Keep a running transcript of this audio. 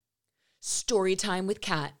Story Time with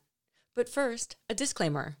Kat. But first, a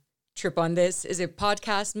disclaimer. Trip on This is a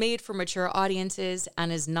podcast made for mature audiences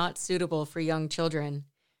and is not suitable for young children.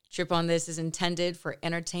 Trip on This is intended for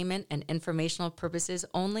entertainment and informational purposes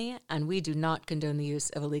only, and we do not condone the use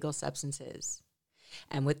of illegal substances.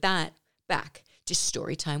 And with that, back to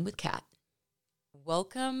Story Time with Kat.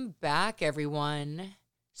 Welcome back, everyone.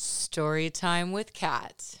 Story Time with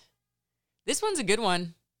Kat. This one's a good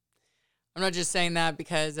one. I'm not just saying that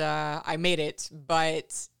because I made it,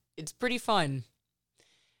 but it's pretty fun.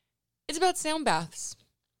 It's about sound baths.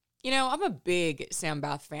 You know, I'm a big sound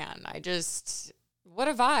bath fan. What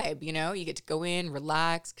a vibe, you know? You get to go in,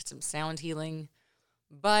 relax, get some sound healing.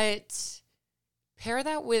 But pair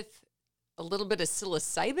that with a little bit of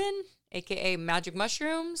psilocybin, aka magic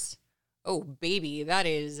mushrooms. Oh, baby, that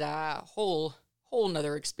is a whole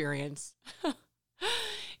nother experience.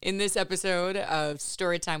 In this episode of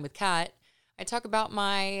Storytime with Kat, I talk about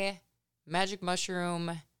my magic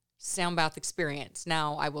mushroom sound bath experience.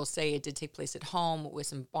 Now, I will say it did take place at home with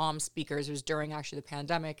some bomb speakers. It was during actually the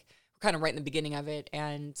pandemic. We're kind of right in the beginning of it.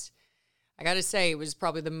 And I got to say, it was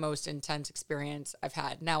probably the most intense experience I've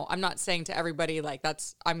had. Now, I'm not saying to everybody like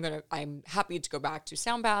I'm happy to go back to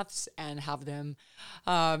sound baths and have them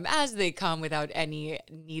as they come without any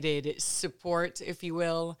needed support, if you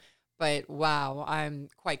will. But wow, I'm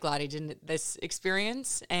quite glad I did this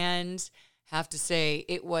experience, and have to say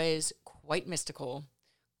it was quite mystical,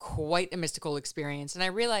 quite a mystical experience. And I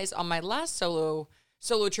realized on my last solo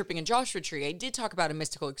tripping in Joshua Tree, I did talk about a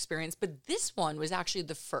mystical experience, but this one was actually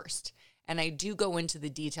the first, and I do go into the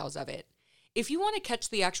details of it. If you want to catch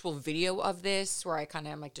the actual video of this, where I kind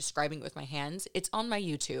of am like describing it with my hands, it's on my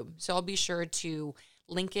YouTube. So I'll be sure to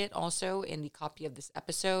link it also in the copy of this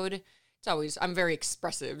episode. I'm very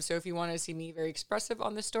expressive. So if you want to see me very expressive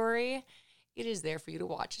on the story, it is there for you to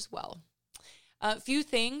watch as well. A few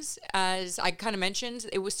things, as I kind of mentioned,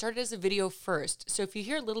 it was started as a video first. So if you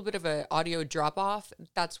hear a little bit of an audio drop off,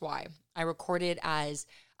 that's why. I recorded as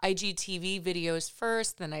IGTV videos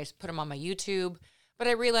first, then I put them on my YouTube. But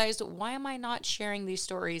I realized, why am I not sharing these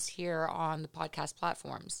stories here on the podcast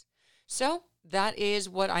platforms? So that is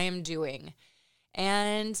what I am doing.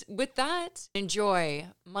 And with that, enjoy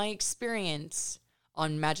my experience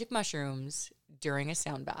on magic mushrooms during a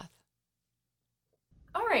sound bath.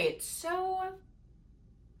 All right, so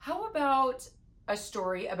how about a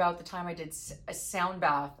story about the time I did a sound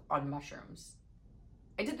bath on mushrooms?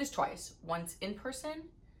 I did this twice, once in person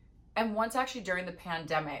and once actually during the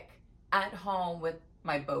pandemic at home with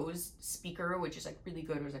my Bose speaker, which is like really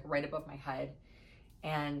good. It was like right above my head.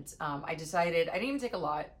 And I decided, I didn't even take a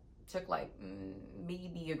lot, took like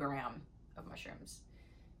maybe a gram of mushrooms,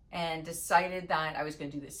 and decided that I was going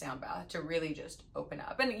to do this sound bath to really just open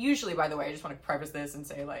up. And usually, by the way, I just want to preface this and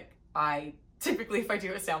say, like, typically, if I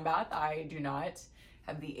do a sound bath, I do not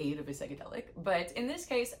have the aid of a psychedelic. But in this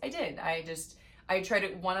case, I did. I tried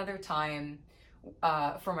it one other time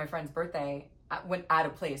for my friend's birthday. I went at a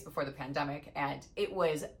place before the pandemic, and it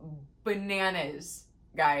was bananas,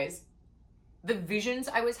 guys. The visions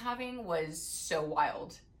I was having was so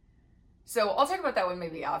wild. So I'll talk about that one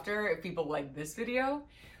maybe after, if people like this video.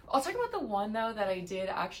 I'll talk about the one, though, that I did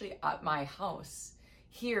actually at my house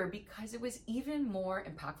here, because it was even more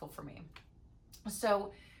impactful for me.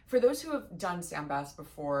 So for those who have done sound baths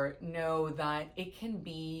before, know that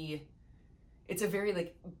it's a very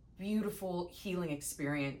like beautiful healing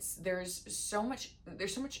experience. There's so much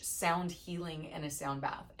sound healing in a sound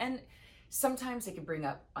bath. And sometimes it can bring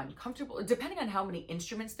up uncomfortable, depending on how many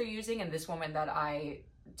instruments they're using. And this woman that I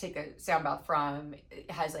take a sound bath from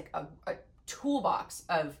has like a toolbox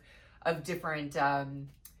of different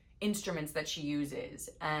instruments that she uses,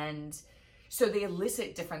 and so they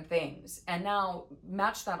elicit different things. And now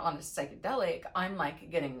match that on a psychedelic, I'm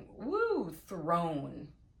like getting thrown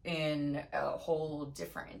in a whole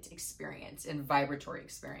different experience and vibratory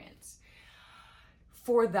experience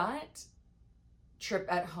for that trip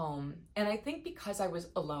at home. And I think because I was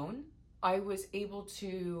alone, I was able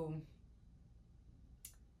to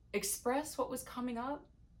express what was coming up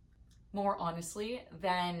more honestly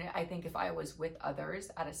than I think if I was with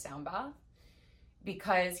others at a sound bath.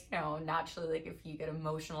 Because, you know, naturally, like if you get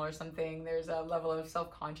emotional or something, there's a level of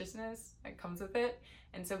self-consciousness that comes with it.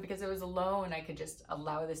 And so because I was alone, I could just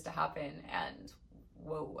allow this to happen. And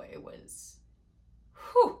whoa, it was,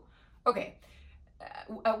 okay.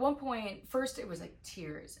 At one point, first it was like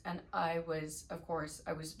tears. And I was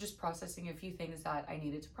just processing a few things that I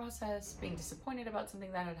needed to process, being disappointed about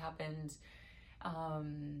something that had happened.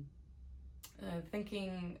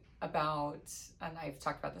 Thinking about, and I've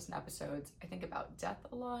talked about this in episodes, I think about death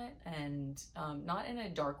a lot, and not in a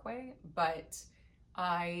dark way, but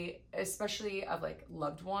especially of like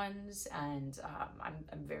loved ones, and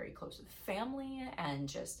I'm very close with family, and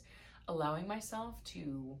just allowing myself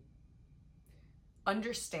to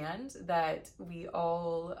understand that we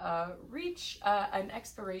all reach an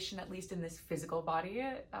expiration, at least in this physical body.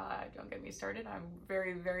 Don't get me started. I'm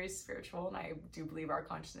very, very spiritual, and I do believe our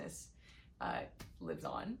consciousness lives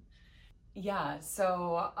on. Yeah,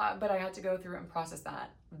 so, but I had to go through and process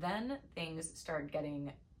that. Then things started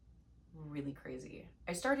getting really crazy.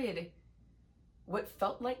 I started what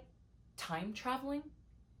felt like time traveling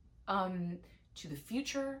to the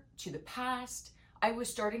future, to the past. I was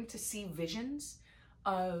starting to see visions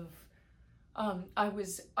of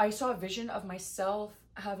I saw a vision of myself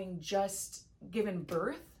having just given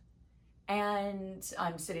birth, and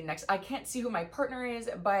I'm sitting next, I can't see who my partner is,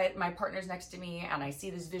 but my partner's next to me, and I see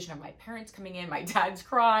this vision of my parents coming in, my dad's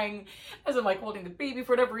crying as I'm like holding the baby.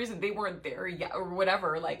 For whatever reason, they weren't there yet or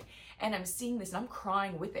whatever, like, and I'm seeing this and I'm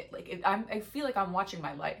crying with it. Like, I feel like I'm watching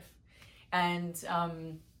my life. And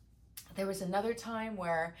there was another time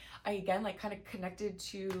where I again like kind of connected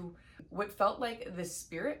to what felt like the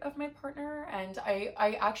spirit of my partner, and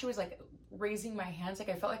I actually was like raising my hands, like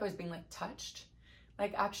I felt like I was being like touched,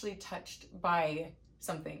 like actually touched by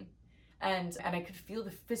something, and I could feel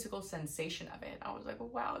the physical sensation of it. I was like,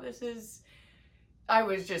 wow, this is, I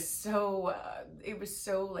was just so it was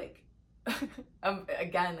so like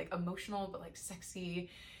again like emotional but like sexy.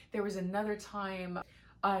 There was another time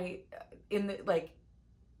I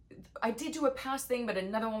did do a past thing, but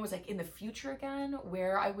another one was like in the future again,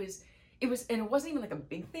 where it wasn't even like a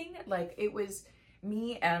big thing. Like, it was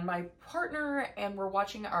me and my partner, and we're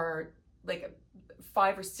watching our like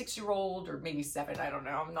 5 or 6 year old, or maybe 7, I don't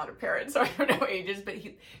know, I'm not a parent, so I don't know ages, but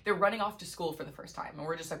they're running off to school for the first time, and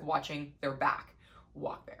we're just like watching their back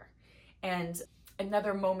walk there. And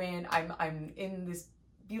another moment, I'm in this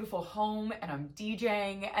beautiful home and I'm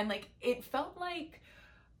DJing, and like it felt like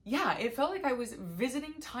I was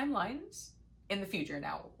visiting timelines in the future.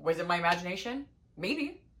 Now, was it my imagination?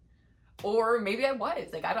 Maybe. Or maybe I was.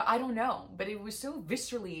 Like, I don't know. But it was so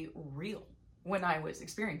viscerally real when I was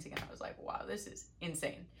experiencing it. I was like, wow, this is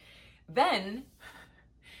insane. Then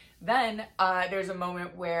there's a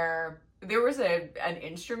moment where there was an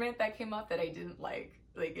instrument that came up that I didn't like.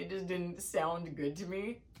 Like, it just didn't sound good to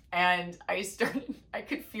me. And I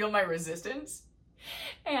could feel my resistance.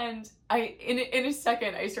 And in a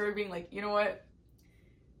second, I started being like, you know what?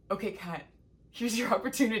 Okay, Kat, here's your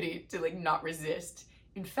opportunity to like not resist.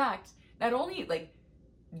 In fact, not only like,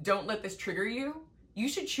 don't let this trigger you, you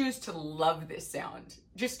should choose to love this sound.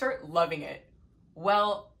 Just start loving it.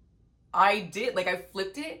 Well, I did. Like, I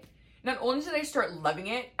flipped it. Not only did I start loving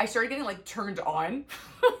it, I started getting like turned on.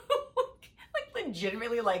 like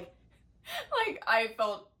legitimately like I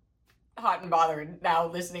felt hot and bothered now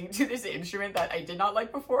listening to this instrument that I did not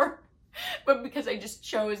like before. But because I just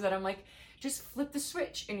chose that, I'm like, just flip the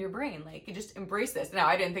switch in your brain. Like, you just embrace this. Now,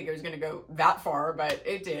 I didn't think it was going to go that far, but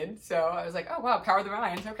it did. So I was like, oh wow, power of the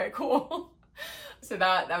mind. Okay, cool. So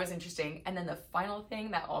that was interesting. And then the final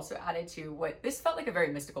thing that also added to what this felt like a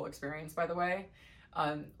very mystical experience, by the way,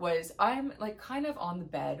 was I'm like kind of on the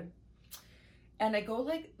bed, and I go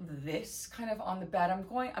like this kind of on the bed. I'm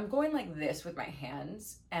going like this with my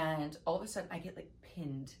hands, and all of a sudden I get like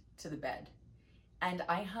pinned to the bed, and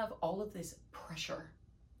I have all of this pressure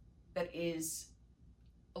that is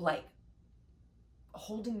like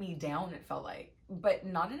holding me down, it felt like, but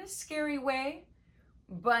not in a scary way,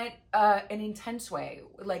 but an intense way.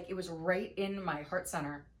 Like, it was right in my heart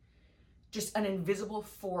center, just an invisible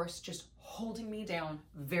force just holding me down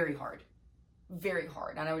very hard, very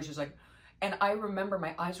hard. And I was just like, and I remember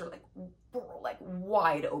my eyes were like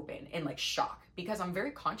wide open in like shock, because I'm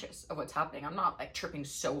very conscious of what's happening. I'm not like tripping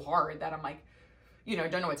so hard that I'm like, you know,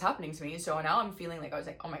 don't know what's happening to me. So now I'm feeling like, I was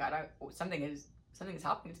like, oh my God, something is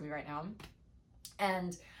happening to me right now.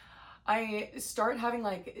 And I start having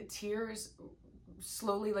like tears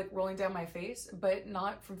slowly like rolling down my face, but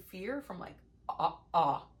not from fear, from like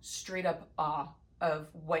awe, straight up awe of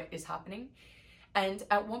what is happening. And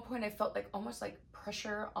at one point I felt like almost like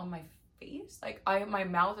pressure on my face. Like my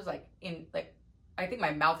mouth is like I think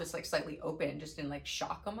my mouth is like slightly open, just in like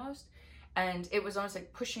shock almost. And it was almost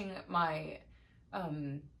like pushing my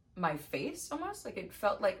face almost. Like, it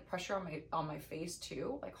felt like pressure on my face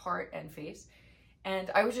too, like heart and face.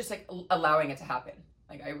 And I was just like allowing it to happen.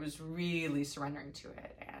 Like, I was really surrendering to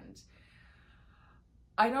it. And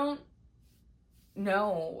I don't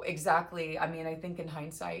know exactly. I mean, I think in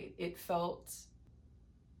hindsight, it felt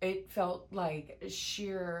like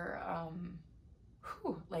sheer,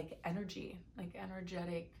 like energy, like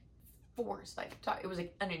energetic force. Like, it was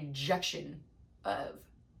like an injection of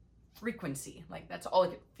frequency. Like that's all I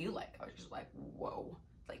could feel like. I was just like, whoa,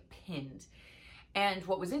 like pinned. And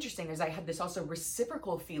what was interesting is I had this also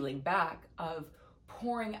reciprocal feeling back of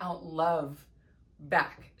pouring out love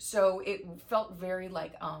back. So it felt very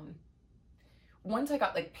like, once I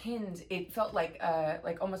got like pinned, it felt like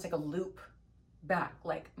almost like a loop back.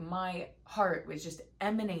 Like my heart was just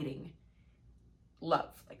emanating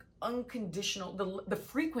love, like unconditional, the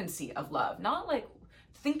frequency of love, not like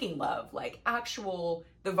thinking love, like actual,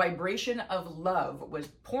 the vibration of love was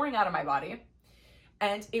pouring out of my body,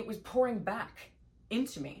 and it was pouring back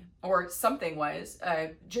into me, or something was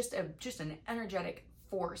just an energetic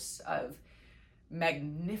force of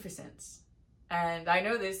magnificence. And I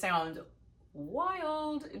know this sounds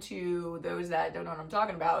wild to those that don't know what I'm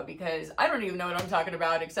talking about, because I don't even know what I'm talking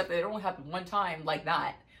about, except that it only happened one time like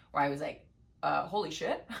that, where I was like, holy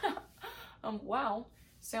shit. Wow,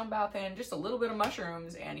 sound bath and just a little bit of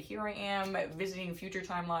mushrooms, and here I am visiting future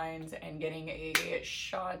timelines and getting a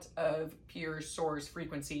shot of pure source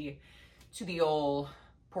frequency to the old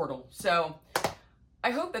portal. So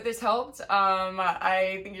I hope that this helped.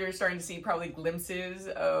 I think you're starting to see probably glimpses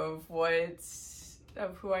of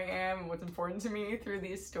who I am and what's important to me through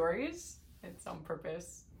these stories. It's on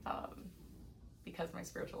purpose, because my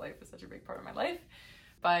spiritual life is such a big part of my life.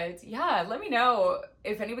 But yeah, let me know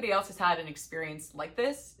if anybody else has had an experience like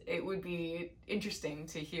this. It would be interesting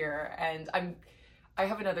to hear. And I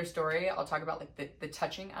have another story. I'll talk about like the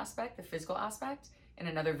touching aspect, the physical aspect in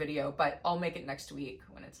another video, but I'll make it next week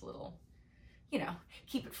when it's a little,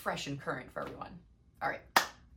 keep it fresh and current for everyone. All right.